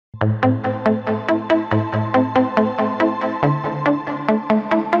Hello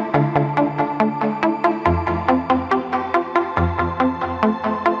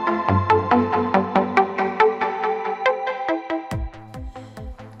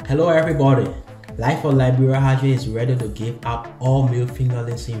everybody, Life for Liberia Hatchery is ready to give out all male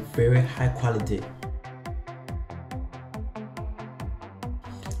fingerlings in very high quality.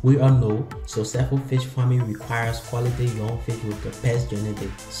 We all know successful fish farming requires quality young fish with the best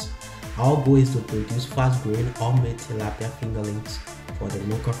genetics. Our goal is to produce fast-growing all-male tilapia fingerlings for the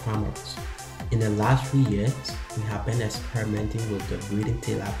local farmers. In the last 3 years, we have been experimenting with the breeding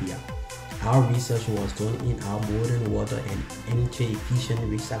tilapia. Our research was done in our modern water and energy-efficient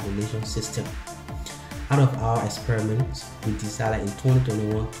recirculation system. Out of our experiments, we decided in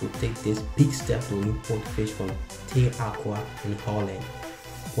 2021 to take this big step to import fish from Tilapia in Holland,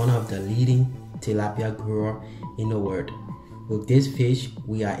 one of the leading tilapia growers in the world. With this fish,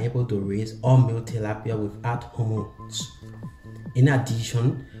 we are able to raise all-male tilapia without hormones. In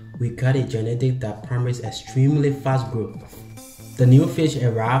addition, we got a genetic that promises extremely fast growth. The new fish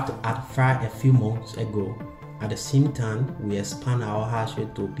arrived at fry a few months ago. At the same time, we expand our hatchery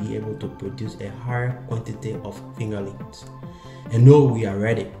to be able to produce a higher quantity of fingerlings. And now we are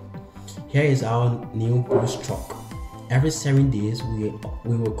ready. Here is our new brood stock. Every 7 days, we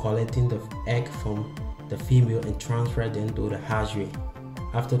will collecting the egg from the female and transfer them to the hatchery.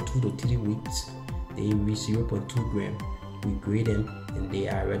 After 2 to 3 weeks, they reach 0.2 grams. We grade them and they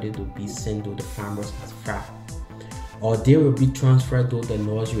are ready to be sent to the farmers as fry. Or they will be transferred to the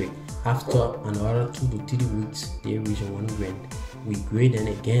nursery. After another 2 to 3 weeks, they reach 1 gram. We grade them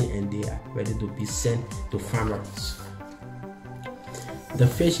again and they are ready to be sent to farmers. The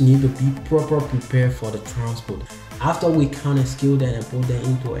fish need to be properly prepared for the transport. After we count and scale them and put them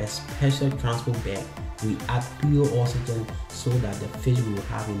into a special transport bag, we add pure oxygen so that the fish will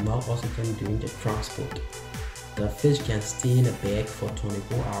have enough oxygen during the transport. The fish can stay in the bag for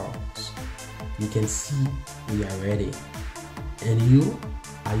 24 hours. You can see we are ready. And you?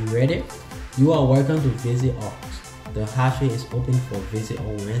 Are you ready? You are welcome to visit us. The hatchery is open for visit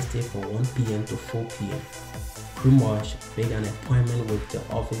on Wednesday from 1 p.m. to 4 p.m. Pretty much make an appointment with the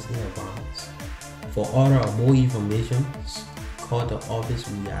office in advance. For order or more information, call the office.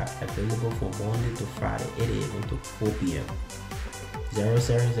 We are available from Monday to Friday 8 a.m. to 4 p.m.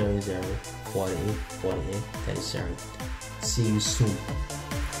 0700 48 48 37. See you soon.